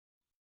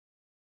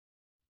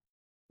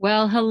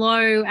Well,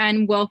 hello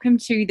and welcome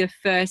to the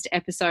first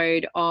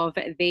episode of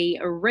the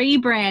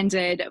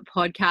rebranded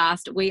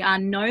podcast. We are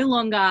no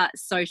longer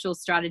Social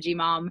Strategy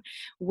Mum.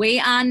 We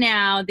are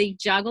now the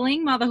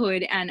Juggling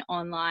Motherhood and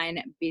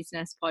Online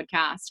Business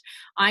podcast.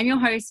 I'm your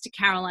host,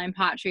 Caroline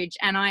Partridge,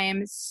 and I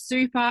am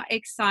super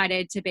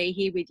excited to be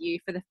here with you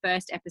for the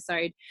first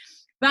episode.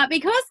 But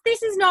because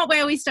this is not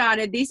where we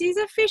started, this is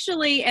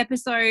officially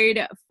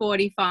episode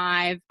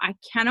 45. I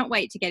cannot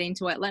wait to get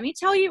into it. Let me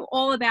tell you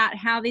all about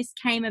how this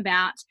came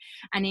about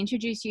and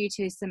introduce you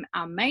to some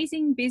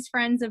amazing biz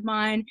friends of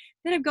mine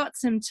that have got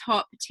some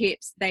top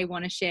tips they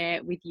want to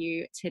share with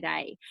you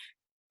today.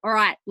 All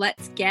right,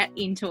 let's get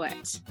into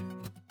it.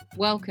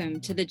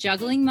 Welcome to the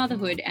Juggling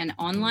Motherhood and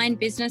Online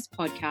Business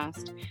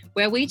podcast,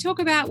 where we talk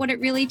about what it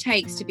really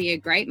takes to be a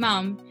great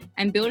mum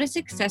and build a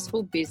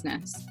successful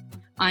business.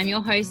 I'm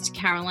your host,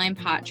 Caroline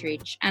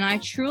Partridge, and I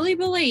truly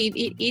believe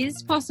it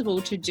is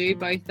possible to do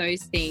both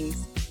those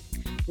things.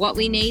 What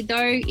we need,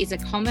 though, is a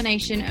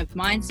combination of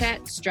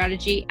mindset,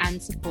 strategy,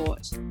 and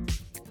support.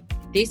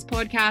 This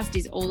podcast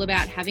is all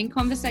about having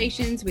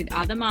conversations with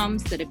other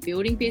mums that are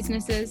building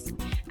businesses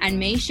and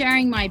me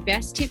sharing my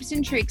best tips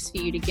and tricks for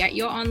you to get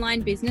your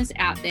online business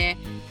out there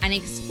and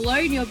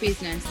explode your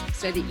business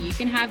so that you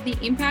can have the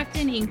impact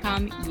and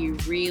income you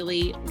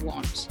really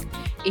want.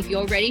 If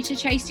you're ready to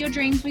chase your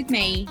dreams with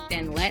me,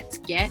 then let's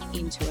get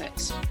into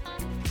it.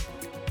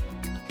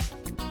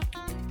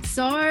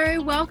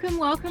 So welcome.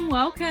 Let's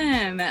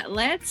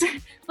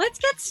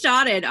get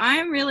started.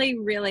 I'm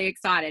really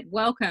excited.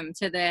 Welcome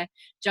to the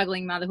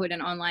Juggling Motherhood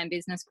and Online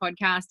Business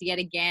podcast yet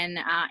again.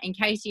 In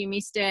case you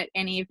missed it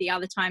any of the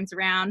other times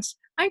around,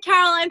 I'm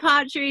Caroline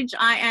Partridge.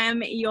 I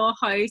am your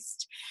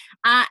host.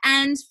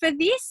 And for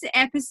this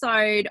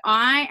episode,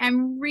 I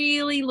am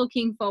really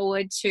looking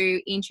forward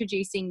to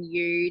introducing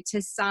you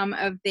to some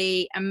of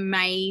the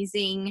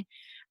amazing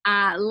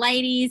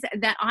ladies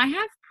that I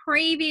have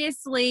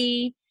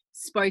previously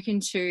spoken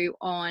to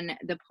on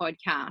the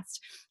podcast.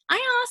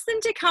 I asked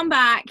them to come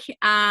back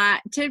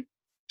to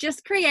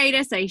just create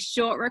us a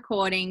short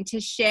recording to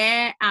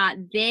share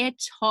their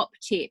top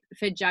tip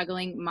for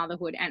juggling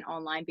motherhood and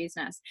online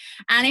business.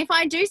 And if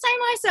I do say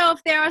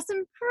myself, there are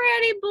some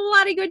pretty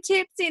bloody good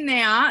tips in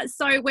there.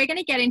 So we're going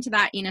to get into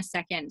that in a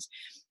second.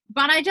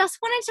 But I just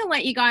wanted to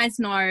let you guys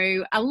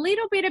know a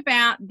little bit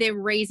about the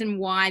reason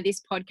why this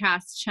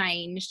podcast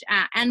changed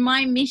and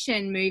my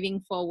mission moving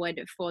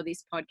forward for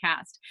this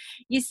podcast.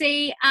 You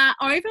see,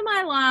 over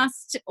my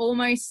last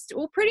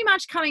pretty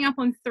much coming up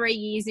on 3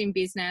 years in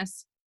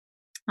business,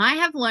 I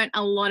have learned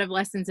a lot of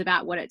lessons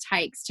about what it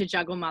takes to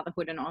juggle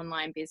motherhood and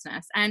online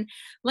business. And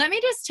let me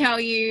just tell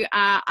you,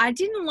 I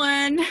didn't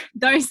learn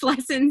those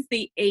lessons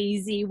the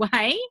easy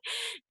way.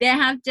 There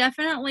have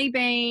definitely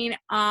been,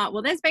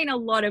 there's been a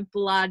lot of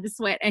blood,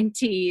 sweat, and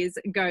tears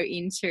go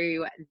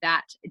into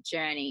that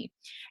journey.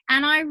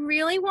 And I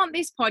really want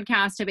this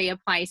podcast to be a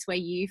place where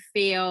you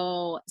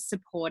feel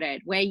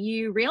supported, where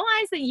you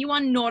realize that you are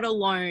not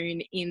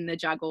alone in the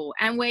juggle,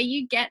 and where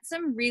you get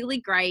some really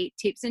great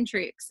tips and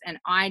tricks and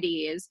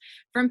ideas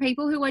from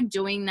people who are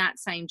doing that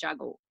same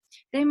juggle.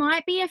 They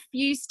might be a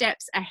few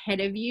steps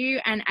ahead of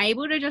you and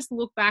able to just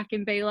look back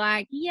and be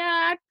like,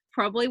 yeah, I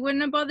probably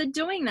wouldn't have bothered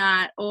doing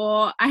that,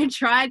 or I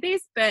tried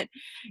this, but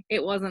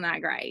it wasn't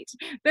that great.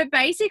 But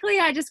basically,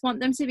 I just want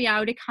them to be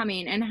able to come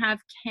in and have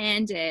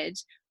candid,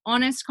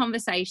 honest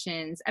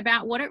conversations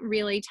about what it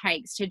really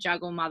takes to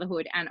juggle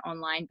motherhood and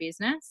online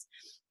business,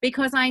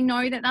 because I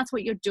know that that's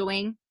what you're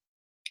doing.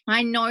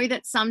 I know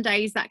that some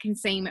days that can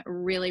seem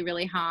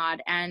really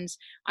hard, and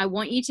I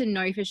want you to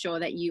know for sure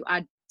that you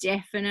are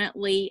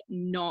definitely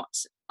not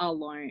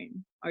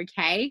alone.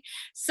 Okay.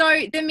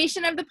 So the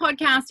mission of the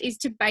podcast is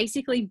to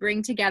basically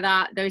bring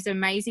together those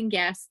amazing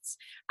guests.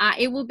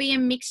 It will be a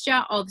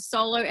mixture of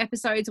solo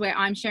episodes where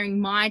I'm sharing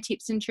my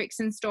tips and tricks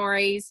and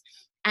stories,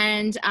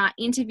 and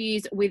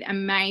interviews with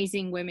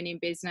amazing women in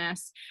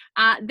business.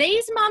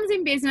 These mums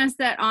in business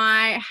that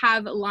I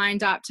have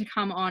lined up to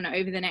come on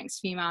over the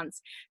next few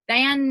months,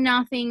 they are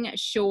nothing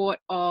short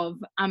of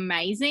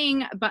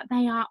amazing, but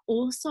they are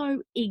also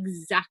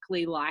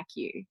exactly like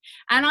you.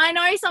 And I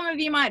know some of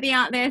you might be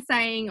out there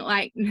saying,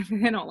 like,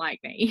 they're not like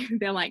me.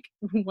 They're like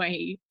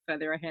way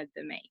further ahead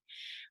than me.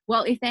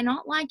 Well, if they're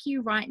not like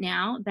you right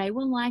now, they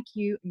were like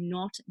you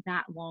not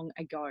that long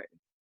ago,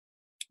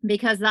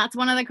 because that's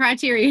one of the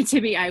criteria to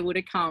be able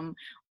to come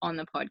on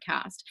the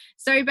podcast.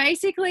 So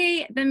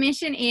basically, the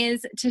mission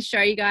is to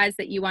show you guys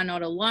that you are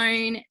not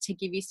alone, to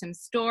give you some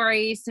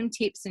stories, some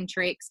tips and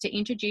tricks, to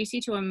introduce you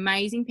to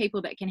amazing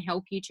people that can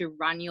help you to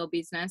run your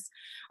business.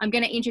 I'm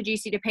going to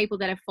introduce you to people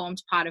that have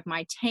formed part of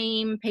my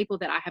team, people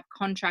that I have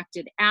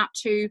contracted out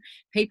to,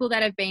 people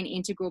that have been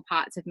integral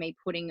parts of me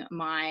putting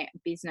my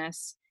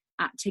business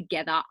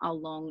together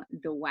along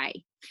the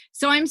way.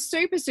 So I'm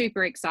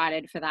super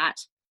excited for that.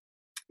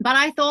 But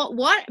I thought,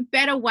 what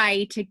better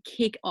way to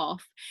kick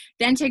off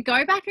than to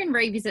go back and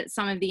revisit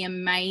some of the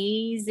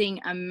amazing,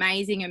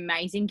 amazing,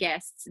 amazing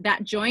guests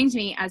that joined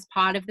me as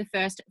part of the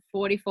first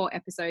 44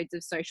 episodes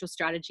of Social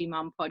Strategy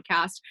Mum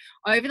podcast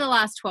over the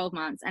last 12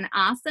 months, and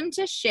ask them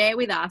to share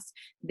with us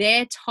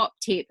their top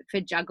tip for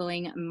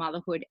juggling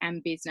motherhood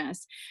and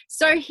business.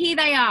 So here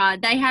they are.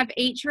 They have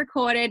each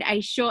recorded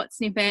a short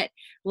snippet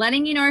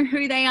letting you know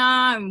who they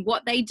are and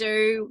what they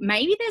do.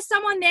 Maybe there's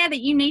someone there that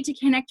you need to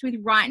connect with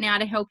right now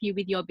to help you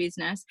with your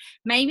business.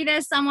 Maybe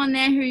there's someone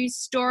there whose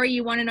story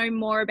you want to know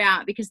more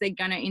about because they're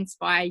going to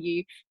inspire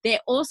you. They're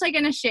also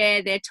going to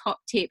share their top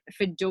tip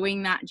for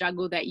doing that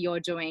juggle that you're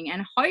doing.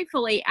 And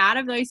hopefully out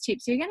of those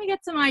tips, you're going to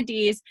get some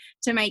ideas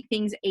to make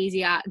things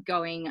easier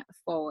going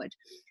forward.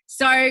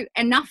 So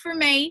enough from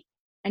me.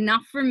 I'm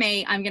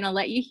going to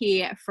let you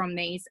hear from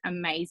these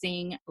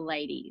amazing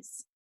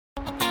ladies.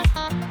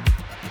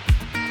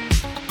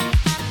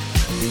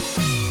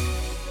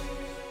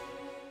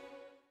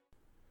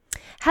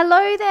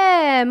 Hello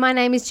there, my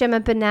name is Gemma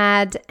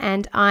Bernard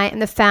and I am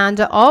the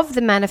founder of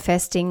The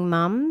Manifesting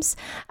Mums,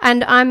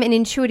 and I'm an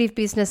intuitive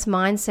business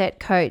mindset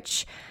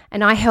coach,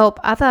 and I help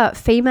other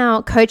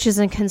female coaches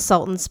and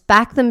consultants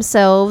back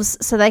themselves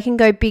so they can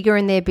go bigger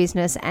in their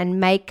business and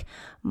make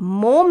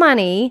more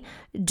money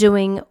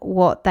doing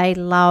what they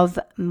love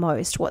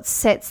most, what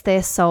sets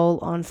their soul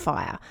on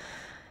fire.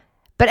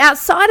 But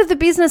outside of the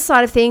business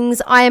side of things,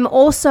 I am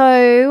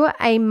also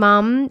a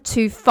mum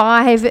to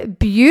 5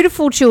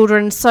 beautiful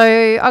children. So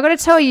I got to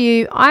tell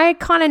you, I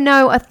kind of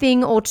know a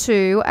thing or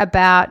two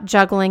about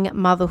juggling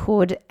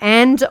motherhood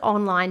and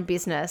online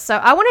business. So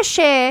I want to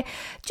share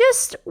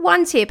just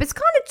one tip. It's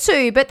kind of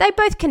 2, but they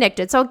both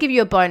connected. So I'll give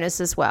you a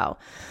bonus as well.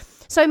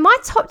 So my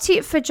top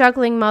tip for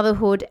juggling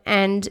motherhood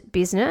and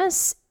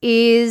business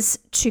is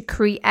to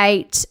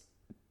create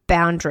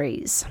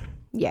boundaries.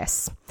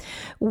 Yes,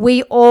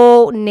 we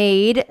all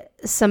need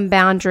some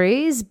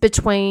boundaries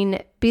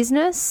between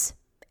business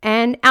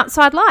and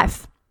outside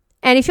life.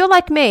 And if you're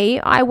like me,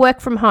 I work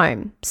from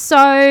home.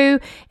 So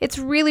it's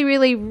really,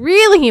 really,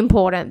 really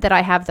important that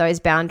I have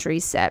those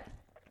boundaries set.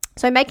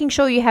 So making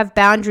sure you have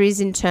boundaries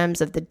in terms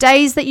of the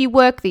days that you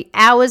work, the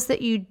hours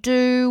that you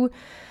do.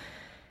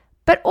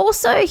 But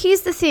also,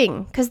 here's the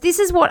thing, because this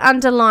is what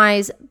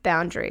underlies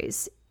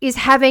boundaries, is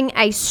having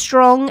a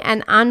strong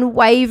and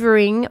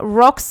unwavering,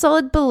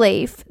 rock-solid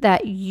belief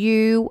that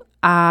you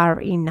are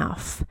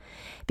enough.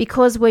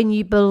 Because when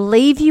you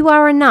believe you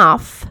are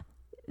enough,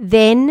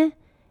 then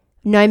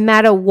no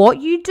matter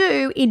what you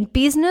do in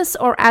business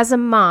or as a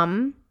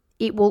mum,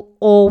 it will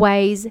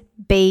always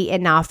be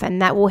enough. And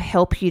that will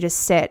help you to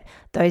set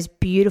those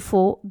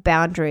beautiful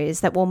boundaries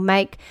that will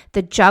make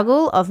the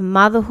juggle of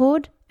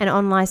motherhood and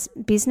online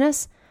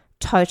business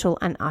total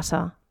and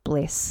utter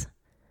bliss.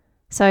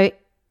 So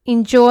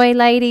enjoy,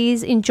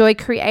 ladies, enjoy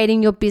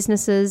creating your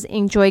businesses,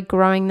 enjoy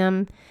growing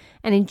them,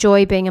 and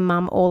enjoy being a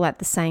mum all at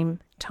the same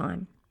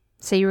time.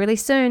 See you really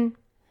soon.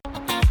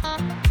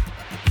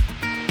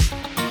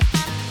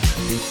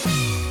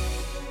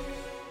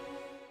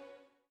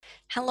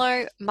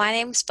 Hello, my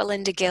name's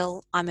Belinda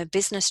Gill. I'm a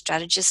business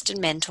strategist and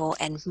mentor,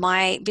 and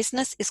my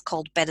business is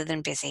called Better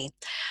Than Busy.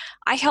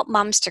 I help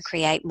mums to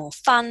create more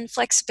fun,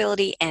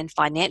 flexibility, and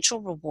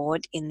financial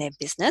reward in their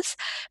business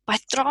by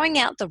throwing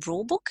out the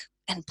rule book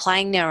and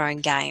playing their own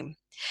game.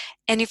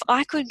 And if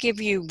I could give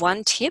you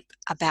one tip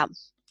about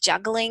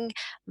juggling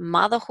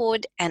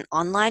motherhood and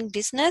online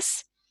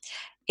business,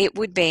 it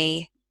would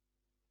be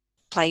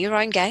play your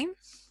own game.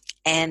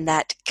 And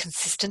that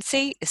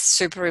consistency is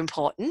super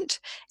important,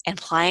 and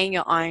playing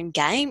your own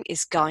game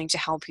is going to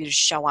help you to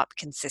show up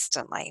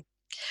consistently.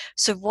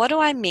 So what do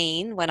I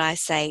mean when I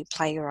say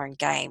play your own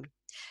game?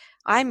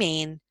 I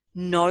mean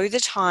know the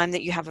time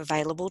that you have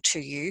available to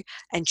you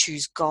and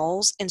choose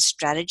goals and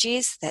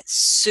strategies that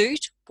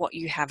suit what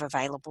you have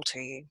available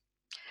to you.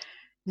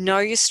 Know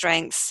your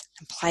strengths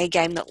and play a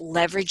game that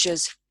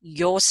leverages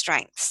your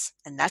strengths,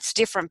 and that's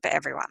different for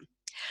everyone.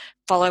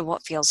 Follow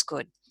what feels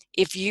good.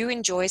 If you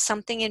enjoy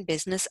something in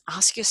business,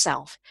 ask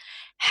yourself,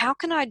 how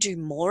can I do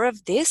more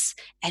of this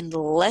and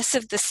less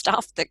of the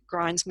stuff that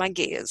grinds my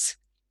gears?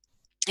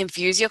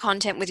 Infuse your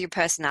content with your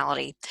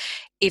personality.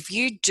 If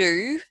you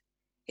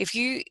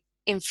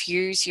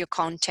infuse your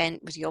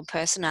content with your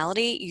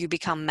personality, you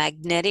become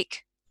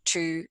magnetic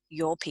to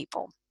your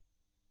people.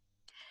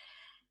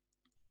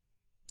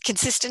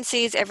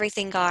 Consistency is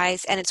everything,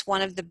 guys, and it's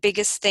one of the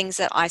biggest things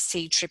that I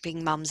see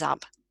tripping mums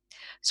up.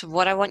 So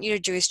what I want you to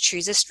do is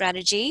choose a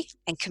strategy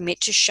and commit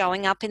to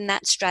showing up in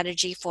that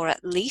strategy for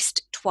at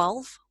least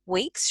 12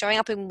 weeks, showing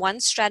up in one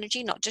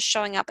strategy, not just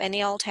showing up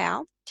any old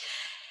how.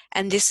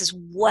 And this is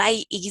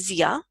way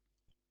easier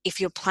if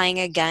you're playing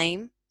a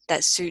game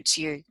that suits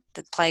you,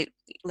 that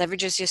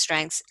leverages your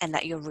strengths and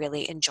that you're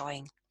really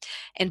enjoying.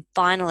 And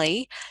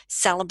finally,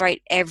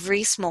 celebrate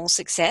every small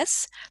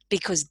success,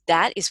 because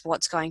that is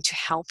what's going to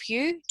help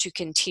you to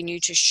continue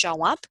to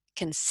show up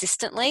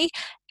consistently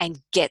and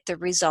get the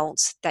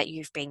results that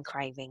you've been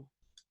craving.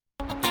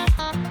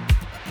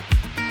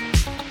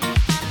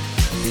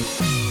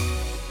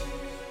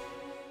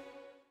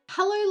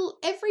 Hello,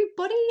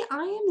 everybody.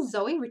 I am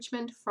Zoe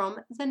Richmond from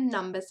The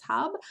Numbers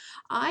Hub.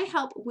 I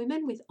help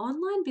women with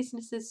online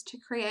businesses to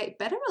create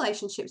better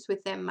relationships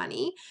with their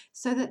money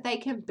so that they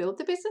can build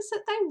the business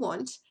that they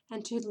want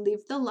and to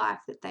live the life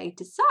that they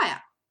desire.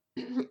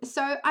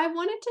 So I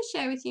wanted to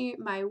share with you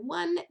my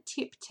one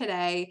tip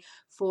today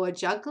for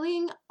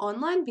juggling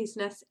online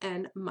business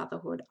and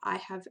motherhood. I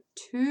have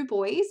 2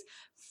 boys,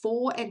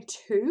 4 and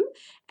 2,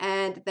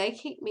 and they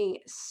keep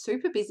me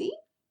super busy.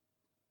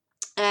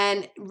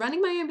 And running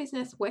my own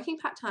business, working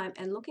part-time,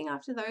 and looking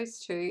after those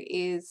 2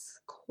 is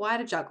quite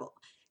a juggle.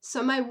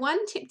 So my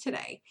one tip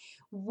today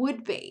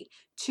would be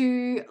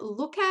to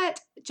look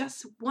at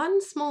just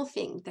one small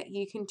thing that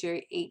you can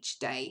do each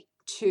day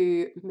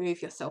to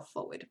move yourself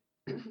forward.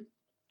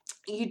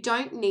 You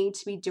don't need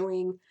to be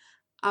doing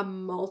a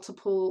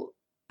multitude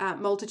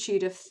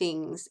of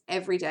things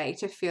every day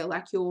to feel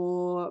like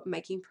you're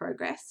making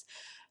progress,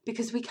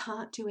 because we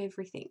can't do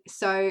everything.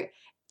 So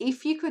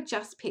if you could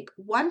just pick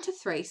 1 to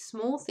 3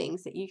 small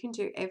things that you can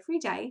do every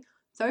day,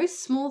 those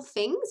small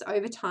things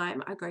over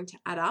time are going to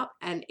add up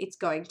and it's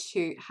going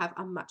to have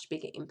a much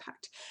bigger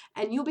impact.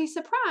 And you'll be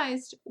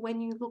surprised when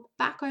you look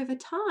back over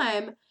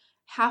time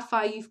how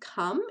far you've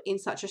come in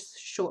such a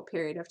short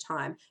period of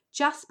time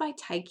just by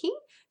taking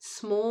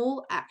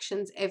small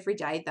actions every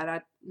day that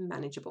are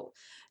manageable.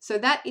 So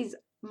that is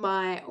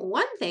my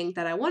one thing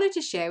that I wanted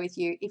to share with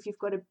you. If you've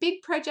got a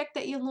big project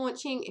that you're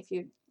launching, if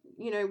you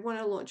want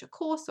to launch a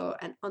course or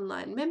an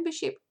online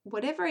membership,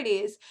 whatever it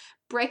is,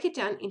 break it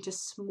down into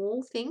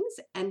small things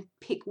and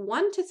pick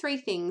 1 to 3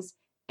 things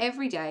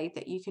every day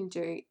that you can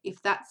do.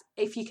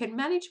 If you can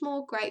manage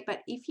more, great,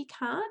 but if you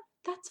can't,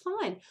 that's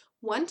fine.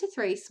 1 to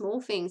 3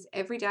 small things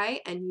every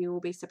day and you will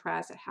be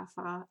surprised at how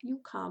far you'll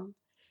come.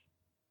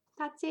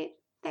 That's it.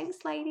 Thanks,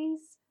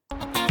 ladies.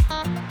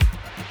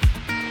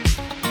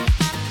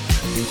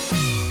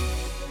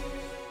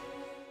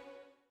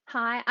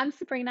 Hi, I'm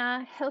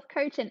Sabrina, health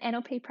coach and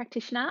NLP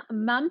practitioner,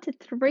 mum to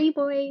 3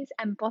 boys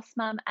and boss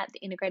mum at The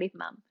Integrative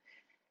Mum.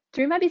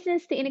 Through my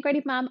business, The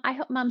Integrative Mum, I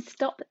help mums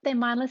stop their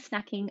mindless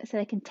snacking so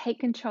they can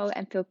take control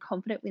and feel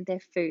confident with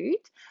their food.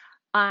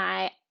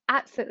 I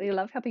absolutely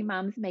love helping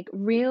mums make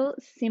real,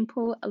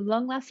 simple,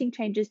 long-lasting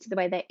changes to the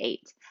way they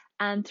eat.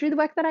 And through the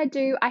work that I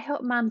do, I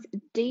help mums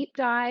deep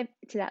dive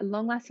to that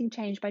long-lasting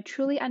change by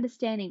truly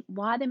understanding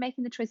why they're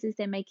making the choices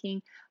they're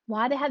making,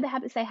 why they have the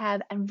habits they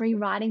have, and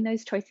rewriting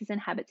those choices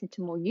and habits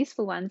into more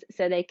useful ones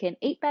so they can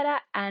eat better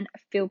and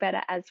feel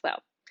better as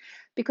well.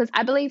 Because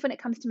I believe when it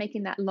comes to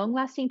making that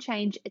long-lasting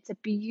change, it's a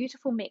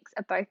beautiful mix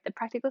of both the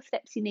practical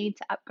steps you need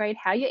to upgrade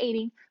how you're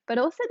eating, but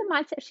also the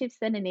mindset shifts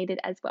that are needed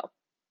as well.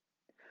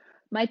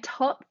 My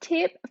top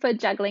tip for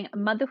juggling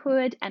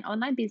motherhood and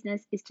online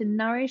business is to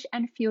nourish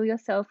and fuel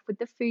yourself with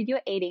the food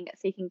you're eating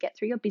so you can get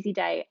through your busy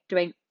day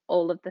doing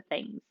all of the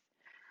things.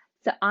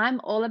 So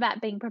I'm all about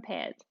being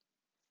prepared.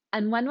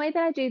 And one way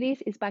that I do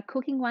this is by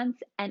cooking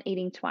once and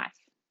eating twice.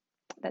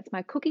 That's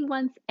my cooking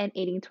once and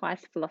eating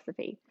twice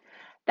philosophy.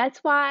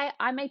 That's why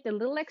I make the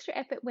little extra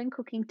effort when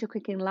cooking to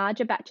cook in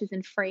larger batches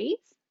and freeze.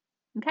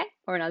 Okay,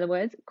 or in other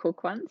words,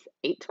 cook once,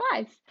 eat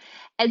twice.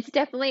 It's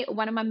definitely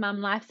one of my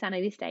mum life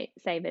sanity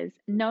savers.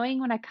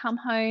 Knowing when I come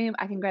home,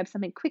 I can grab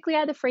something quickly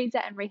out of the freezer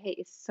and reheat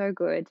is so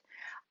good.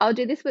 I'll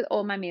do this with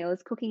all my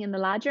meals, cooking in the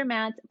larger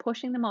amounts,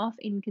 portioning them off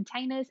in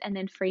containers and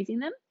then freezing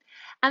them.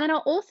 And then I'll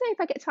also, if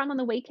I get time on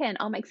the weekend,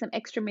 I'll make some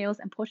extra meals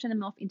and portion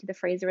them off into the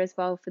freezer as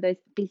well for those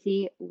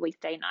busy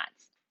weekday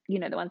nights. You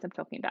know the ones I'm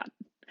talking about.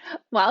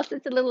 Whilst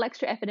it's a little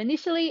extra effort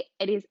initially,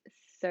 it is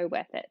so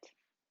worth it.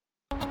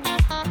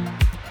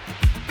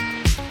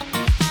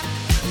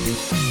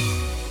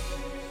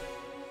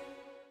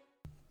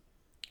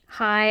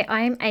 Hi,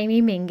 I'm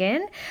Amy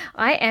Mingan.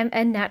 I am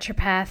a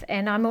naturopath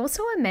and I'm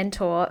also a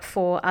mentor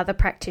for other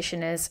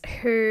practitioners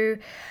who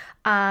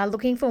are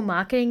looking for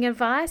marketing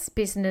advice,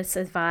 business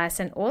advice,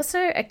 and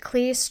also a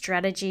clear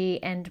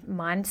strategy and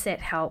mindset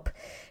help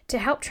to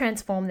help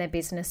transform their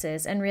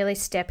businesses and really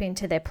step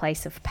into their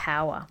place of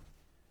power.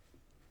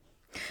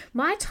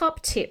 My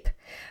top tip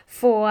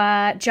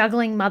for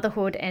juggling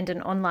motherhood and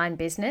an online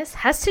business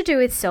has to do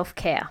with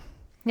self-care.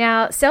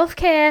 Now,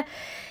 self-care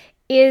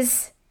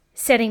is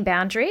setting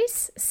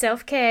boundaries.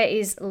 Self-care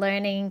is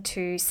learning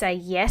to say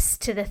yes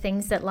to the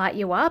things that light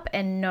you up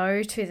and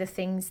no to the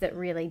things that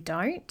really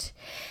don't.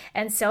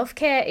 And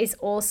self-care is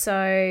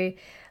also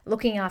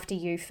looking after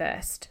you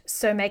first.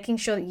 So making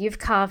sure that you've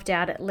carved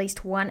out at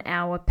least 1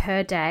 hour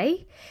per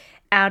day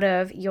out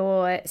of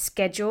your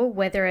schedule,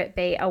 whether it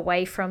be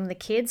away from the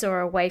kids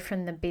or away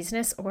from the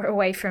business or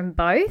away from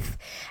both,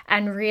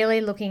 and really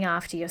looking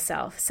after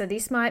yourself. So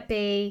this might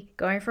be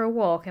going for a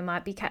walk, it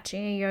might be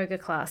catching a yoga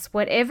class,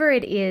 whatever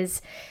it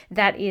is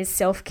that is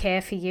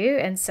self-care for you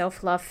and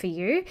self-love for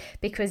you,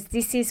 because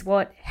this is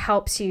what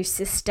helps you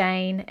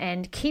sustain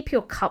and keep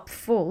your cup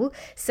full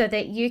so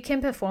that you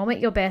can perform at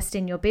your best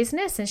in your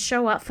business and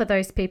show up for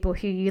those people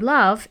who you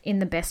love in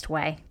the best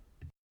way.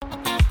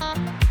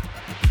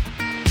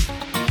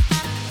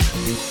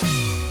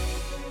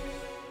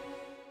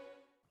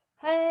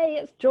 Hey,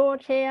 it's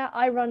George here.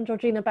 I run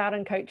Georgina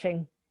Bowden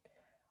Coaching.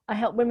 I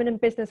help women in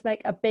business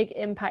make a big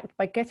impact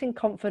by getting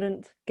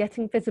confident,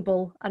 getting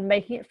visible, and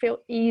making it feel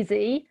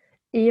easy,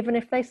 even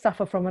if they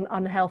suffer from an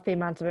unhealthy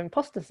amount of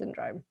imposter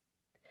syndrome.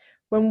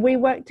 When we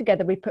work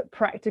together, we put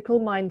practical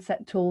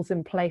mindset tools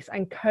in place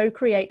and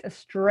co-create a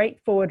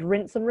straightforward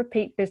rinse and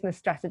repeat business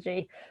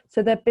strategy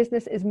so their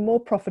business is more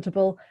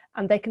profitable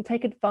and they can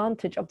take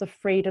advantage of the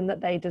freedom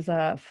that they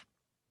deserve.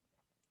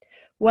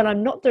 When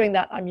I'm not doing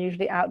that, I'm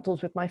usually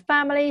outdoors with my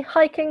family,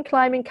 hiking,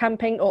 climbing,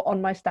 camping, or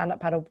on my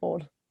stand-up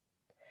paddleboard.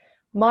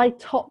 My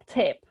top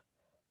tip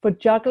for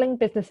juggling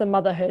business and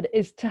motherhood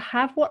is to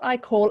have what I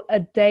call a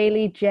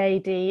daily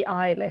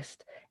JDI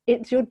list.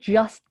 It's your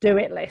just do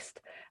it list.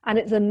 And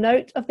it's a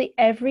note of the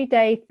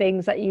everyday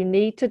things that you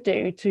need to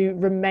do to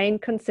remain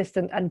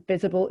consistent and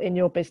visible in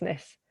your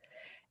business.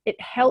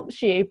 It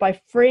helps you by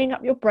freeing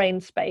up your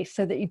brain space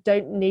so that you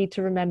don't need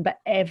to remember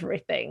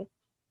everything.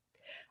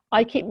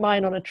 I keep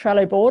mine on a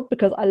Trello board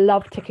because I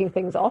love ticking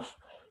things off.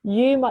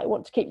 You might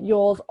want to keep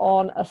yours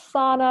on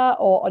Asana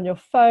or on your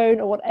phone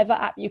or whatever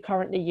app you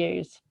currently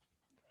use.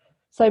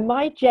 So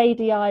my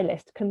JDI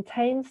list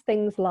contains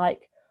things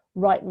like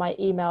write my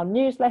email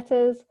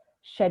newsletters,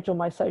 schedule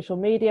my social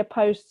media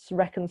posts,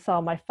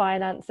 reconcile my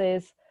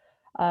finances,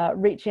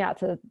 reaching out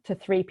to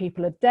 3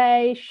 people a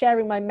day,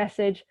 sharing my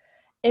message,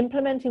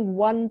 implementing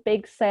one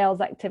big sales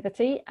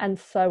activity, and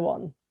so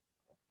on.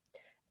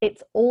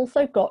 It's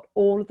also got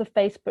all of the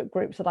Facebook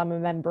groups that I'm a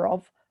member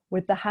of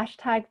with the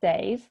hashtag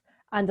days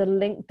and a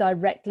link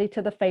directly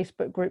to the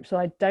Facebook group, so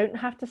I don't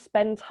have to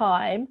spend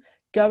time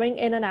going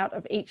in and out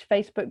of each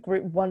Facebook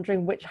group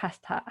wondering which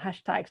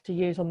hashtags to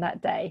use on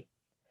that day.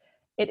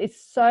 It is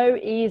so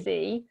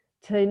easy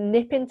to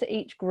nip into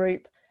each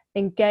group,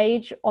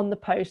 engage on the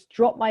post,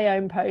 drop my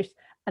own post,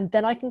 and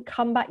then I can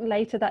come back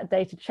later that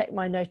day to check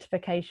my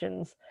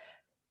notifications.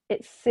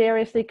 It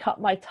seriously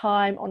cut my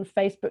time on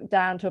Facebook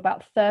down to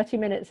about 30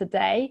 minutes a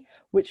day,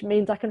 which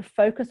means I can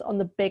focus on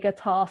the bigger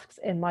tasks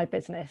in my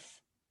business.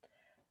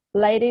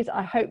 Ladies,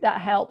 I hope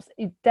that helps.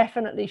 You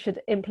definitely should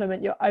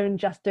implement your own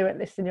just do it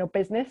list in your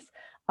business.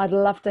 I'd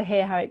love to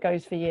hear how it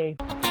goes for you.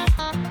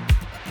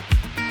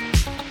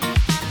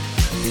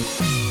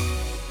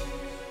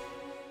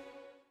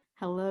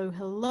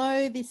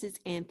 Hello. This is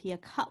Anthea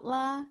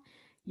Cutler,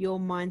 your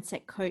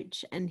mindset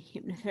coach and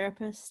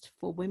hypnotherapist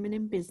for women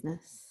in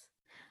business.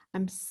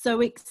 I'm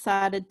so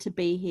excited to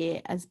be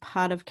here as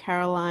part of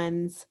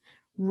Caroline's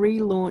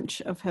relaunch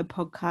of her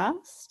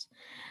podcast.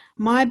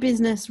 My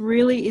business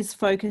really is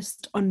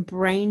focused on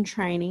brain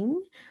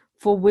training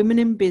for women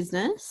in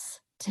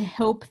business to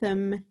help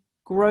them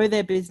grow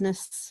their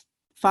business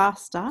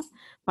faster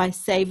by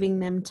saving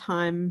them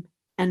time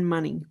and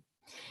money.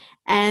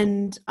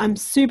 And I'm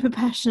super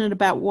passionate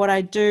about what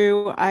I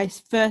do. I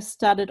first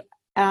started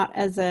out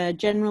as a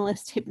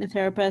generalist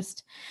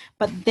hypnotherapist,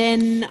 but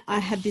then I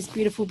had this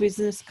beautiful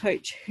business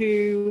coach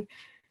who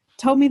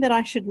told me that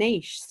I should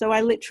niche. So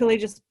I literally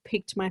just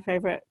picked my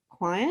favorite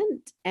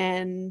client,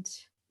 and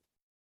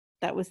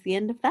that was the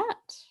end of that.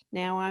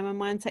 Now I'm a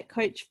mindset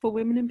coach for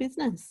women in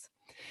business.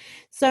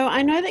 So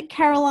I know that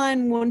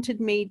Caroline wanted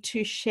me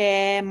to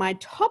share my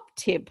top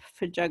tip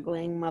for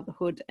juggling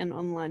motherhood and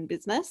online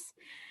business,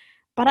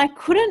 but I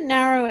couldn't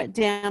narrow it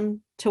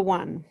down to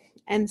one.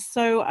 And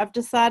so I've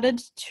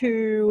decided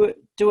to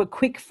do a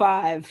quick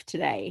 5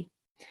 today.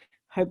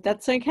 Hope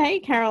that's okay,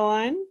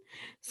 Caroline.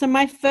 So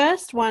my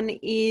first one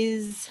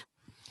is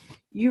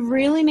you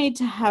really need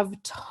to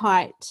have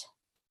tight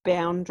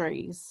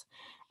boundaries.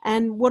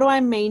 And what do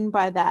I mean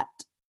by that?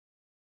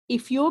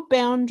 If your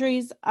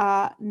boundaries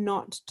are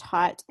not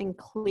tight and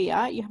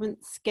clear, you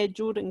haven't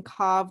scheduled and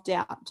carved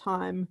out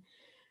time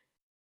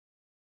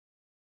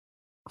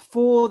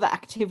for the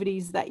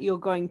activities that you're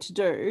going to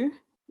do,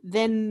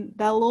 then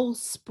they'll all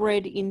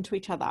spread into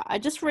each other. I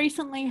just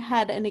recently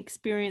had an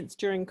experience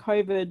during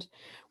COVID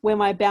where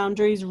my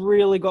boundaries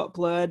really got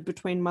blurred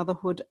between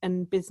motherhood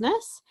and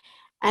business.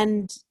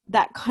 And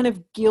that kind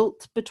of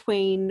guilt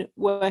between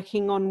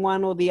working on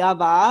one or the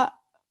other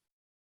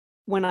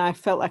when I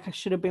felt like I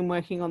should have been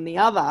working on the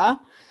other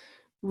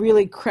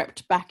really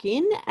crept back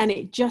in, and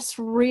it just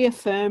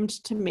reaffirmed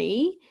to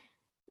me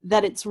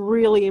that it's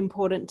really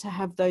important to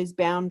have those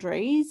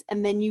boundaries,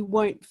 and then you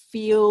won't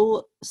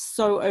feel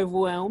so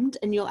overwhelmed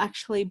and you'll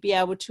actually be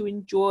able to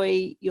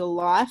enjoy your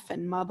life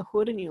and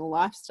motherhood and your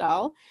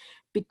lifestyle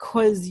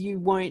because you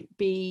won't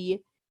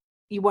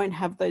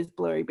have those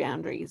blurry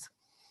boundaries.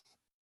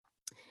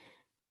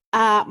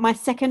 My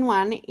second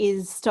one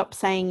is stop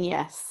saying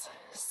yes.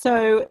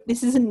 So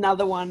this is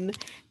another one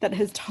that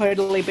has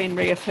totally been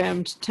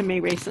reaffirmed to me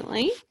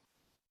recently.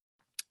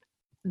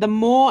 The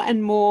more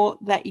and more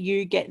that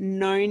you get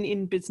known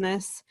in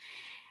business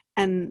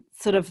and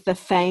sort of the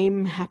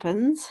fame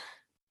happens,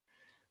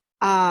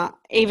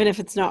 even if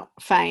it's not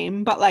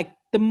fame, but like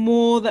the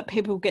more that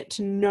people get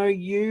to know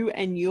you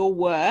and your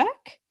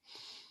work,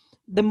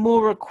 the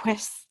more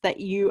requests that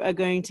you are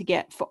going to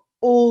get for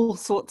all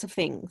sorts of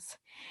things.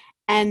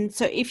 And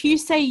so if you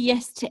say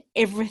yes to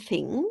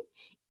everything,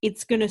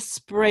 it's going to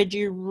spread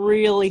you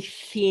really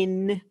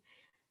thin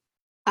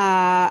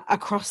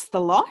across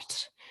the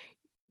lot.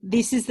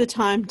 this is the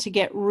time to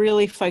get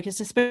really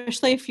focused,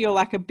 especially if you're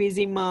like a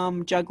busy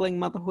mom juggling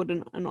motherhood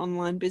and an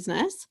online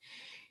business.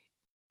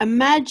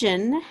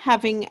 Imagine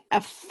having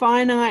a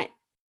finite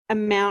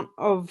amount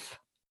of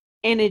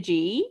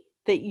energy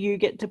that you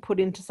get to put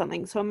into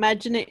something. So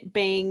imagine it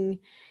being,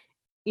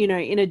 you know,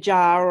 in a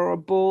jar or a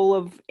ball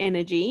of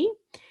energy,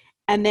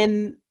 and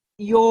then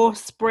you're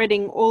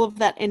spreading all of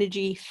that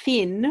energy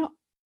thin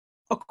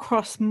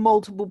across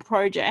multiple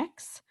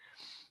projects.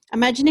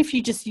 Imagine if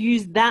you just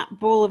use that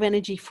ball of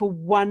energy for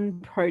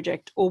one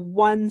project or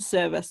one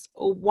service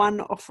or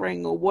one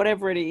offering or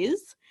whatever it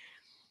is.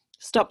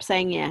 Stop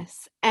saying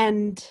yes.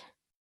 And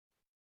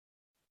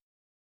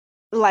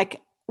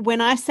like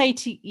when I say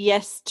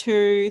yes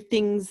to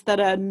things that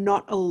are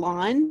not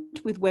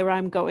aligned with where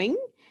I'm going,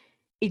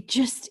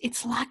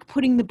 it's like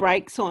putting the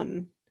brakes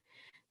on.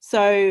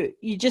 So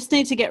you just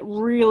need to get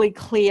really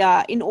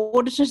clear. In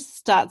order to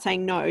start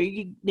saying no,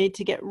 you need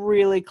to get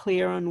really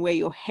clear on where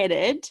you're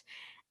headed.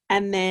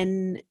 And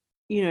then,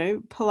 you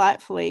know,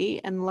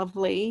 politely and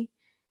lovely,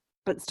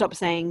 but stop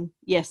saying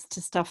yes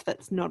to stuff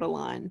that's not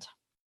aligned.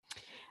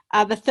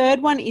 The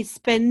third one is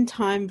spend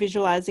time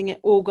visualizing it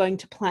all going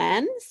to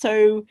plan.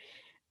 So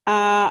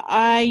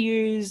I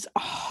use a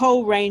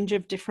whole range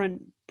of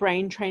different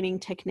brain training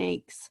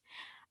techniques.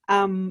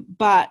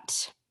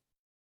 But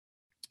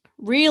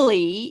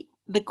really,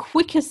 the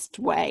quickest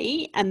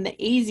way and the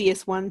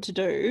easiest one to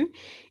do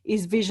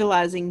is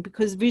visualizing,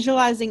 because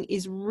visualizing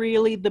is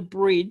really the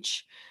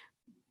bridge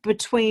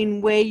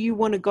between where you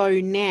want to go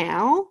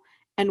now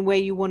and where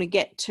you want to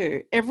get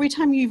to. Every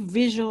time you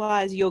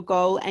visualize your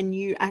goal and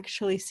you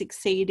actually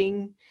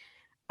succeeding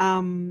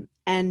and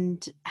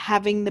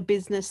having the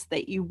business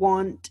that you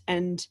want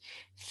and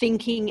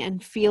thinking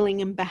and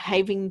feeling and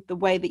behaving the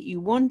way that you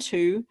want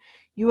to,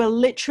 you are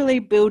literally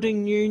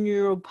building new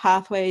neural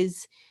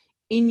pathways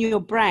in your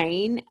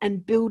brain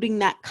and building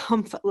that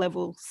comfort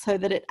level so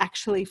that it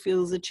actually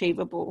feels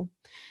achievable.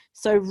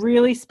 So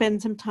really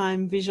spend some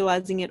time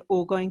visualizing it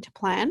all going to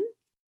plan.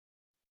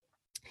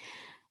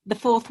 The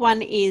fourth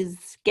one is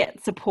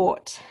get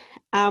support.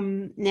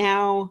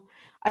 Now,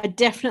 I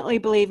definitely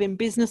believe in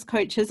business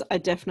coaches. I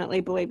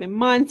definitely believe in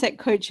mindset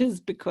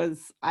coaches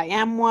because I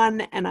am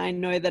one and I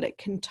know that it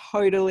can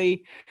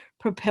totally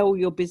propel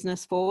your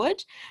business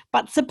forward.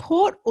 But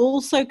support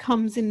also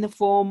comes in the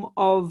form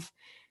of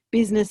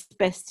business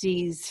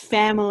besties,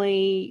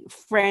 family,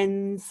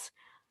 friends.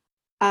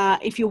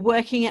 If you're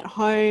working at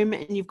home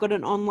and you've got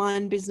an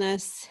online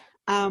business,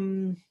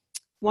 one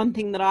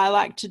thing that I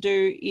like to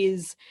do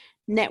is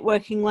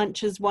networking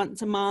lunches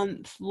once a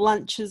month,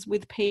 lunches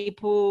with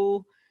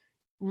people,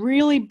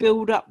 really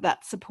build up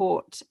that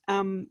support,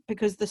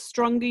 because the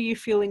stronger you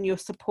feel in your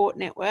support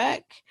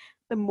network,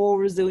 the more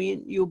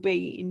resilient you'll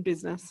be in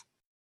business.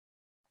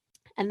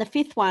 And the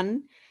fifth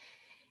one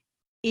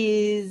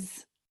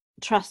is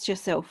trust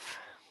yourself.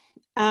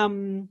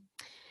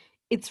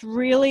 It's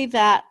really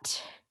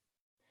that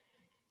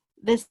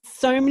there's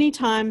so many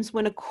times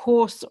when a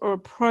course or a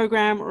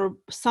program or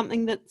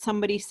something that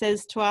somebody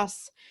says to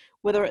us,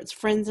 whether it's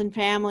friends and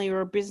family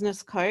or a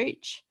business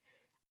coach,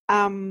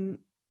 they'll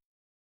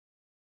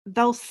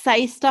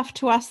say stuff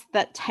to us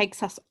that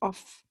takes us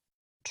off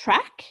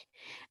track.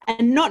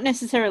 And not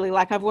necessarily,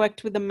 like I've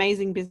worked with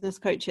amazing business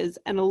coaches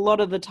and a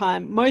lot of the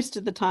time, most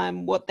of the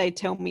time, what they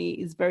tell me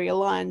is very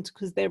aligned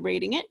because they're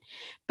reading it.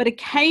 But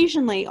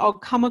occasionally I'll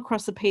come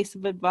across a piece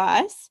of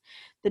advice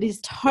that is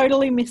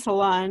totally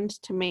misaligned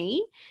to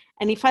me.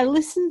 And if I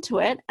listen to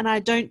it and I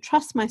don't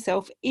trust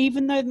myself,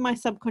 even though my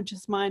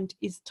subconscious mind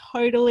is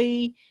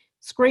totally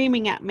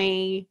screaming at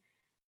me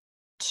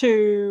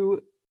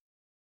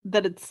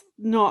that it's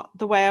not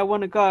the way I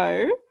want to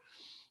go,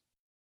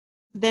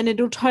 then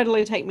it'll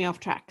totally take me off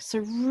track. So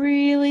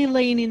really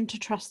lean into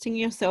trusting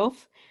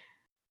yourself,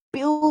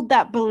 build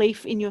that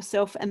belief in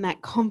yourself and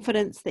that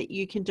confidence that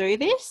you can do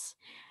this.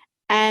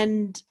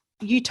 And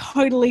you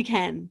totally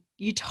can.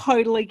 You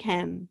totally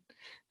can.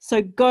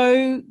 So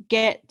go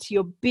get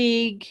your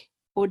big,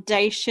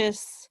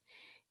 audacious,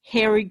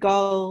 hairy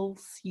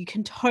goals. You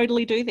can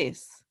totally do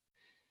this.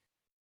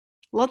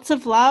 Lots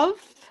of love.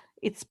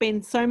 It's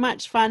been so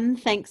much fun.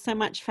 Thanks so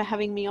much for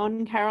having me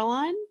on,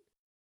 Caroline.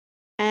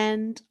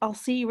 And I'll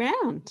see you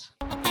around.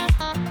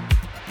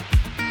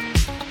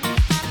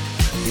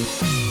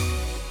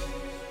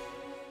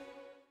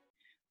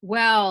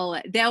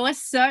 Well, there were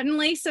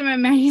certainly some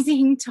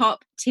amazing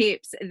top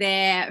tips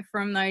there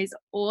from those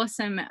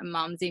awesome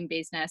mums in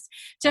business.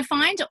 To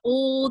find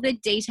all the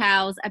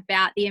details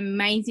about the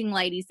amazing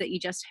ladies that you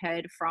just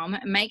heard from,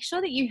 make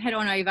sure that you head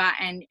on over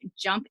and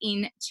jump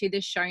into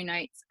the show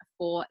notes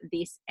for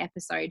this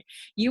episode.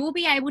 You will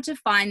be able to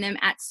find them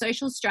at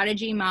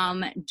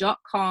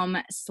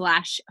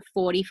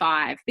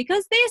socialstrategymom.com/45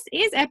 because this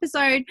is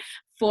episode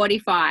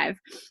 45.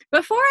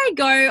 Before I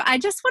go, I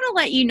just want to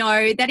let you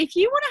know that if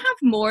you want to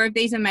have more of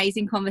these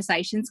amazing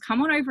conversations,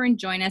 come on over and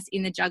join us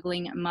in the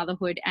Juggling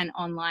Motherhood and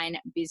Online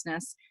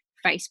Business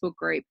Facebook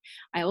group.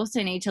 I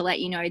also need to let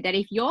you know that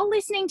if you're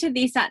listening to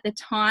this at the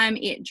time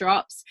it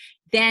drops,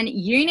 then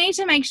you need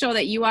to make sure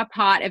that you are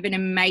part of an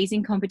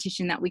amazing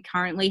competition that we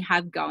currently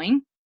have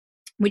going,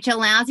 which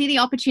allows you the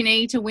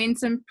opportunity to win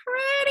some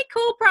pretty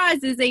cool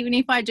prizes, even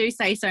if I do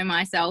say so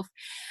myself,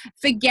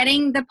 for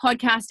getting the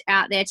podcast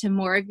out there to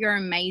more of your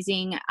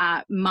amazing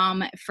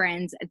mum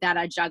friends that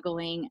are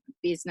juggling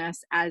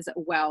business as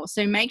well.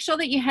 So make sure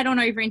that you head on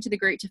over into the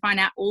group to find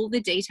out all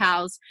the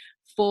details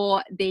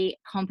for the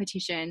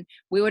competition.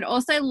 We would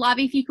also love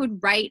if you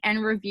could rate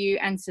and review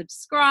and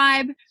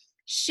subscribe,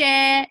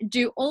 share,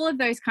 do all of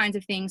those kinds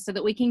of things so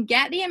that we can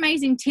get the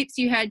amazing tips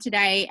you heard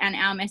today and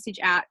our message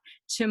out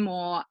to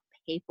more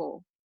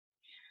people.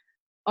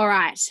 All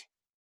right,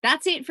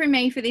 that's it from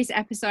me for this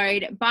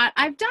episode, but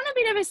I've done a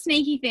bit of a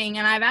sneaky thing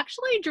and I've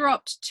actually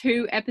dropped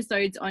 2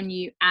 episodes on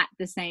you at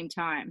the same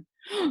time.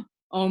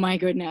 Oh my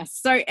goodness.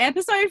 So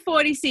episode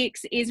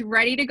 46 is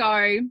ready to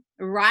go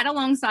right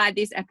alongside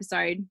this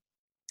episode.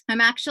 I'm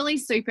actually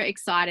super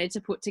excited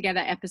to put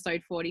together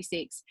episode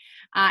 46.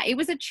 It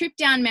was a trip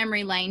down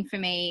memory lane for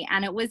me,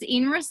 and it was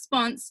in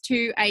response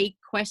to a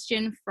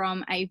question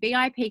from a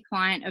VIP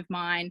client of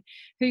mine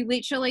who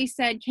literally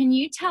said, can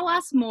you tell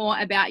us more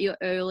about your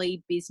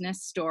early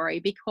business story?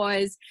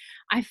 Because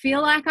I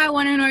feel like I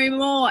want to know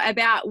more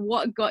about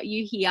what got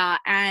you here.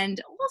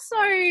 And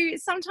also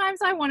sometimes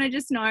I want to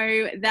just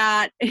know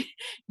that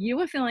you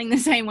were feeling the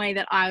same way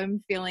that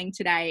I'm feeling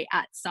today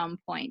at some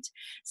point.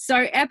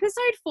 So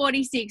episode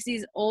 46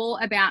 is all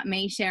about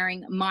me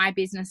sharing my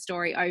business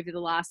story over the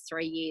last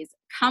 3 years.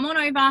 Come on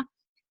over,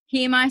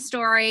 hear my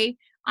story.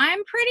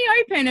 I'm pretty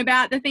open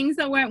about the things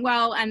that went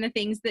well and the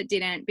things that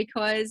didn't,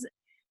 because,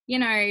 you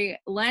know,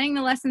 learning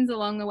the lessons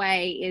along the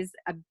way is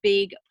a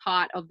big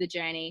part of the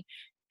journey.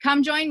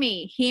 Come join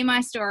me, hear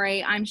my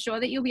story. I'm sure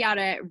that you'll be able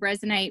to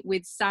resonate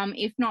with some,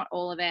 if not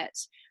all of it.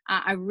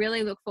 I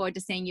really look forward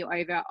to seeing you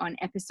over on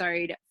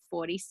episode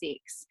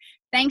 46.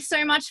 Thanks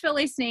so much for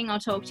listening. I'll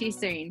talk to you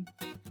soon.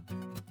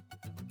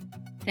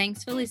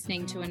 Thanks for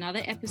listening to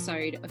another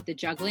episode of the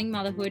Juggling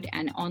Motherhood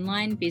and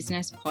Online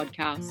Business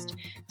podcast.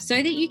 So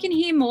that you can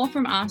hear more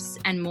from us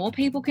and more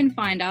people can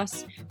find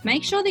us,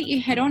 make sure that you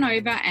head on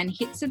over and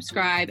hit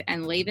subscribe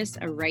and leave us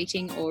a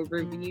rating or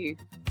review.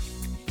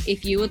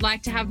 If you would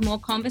like to have more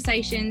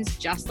conversations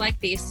just like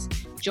this,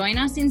 join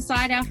us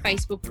inside our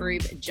Facebook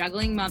group,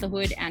 Juggling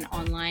Motherhood and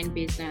Online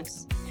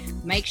Business.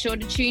 Make sure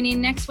to tune in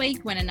next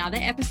week when another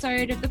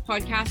episode of the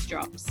podcast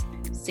drops.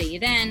 See you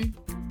then.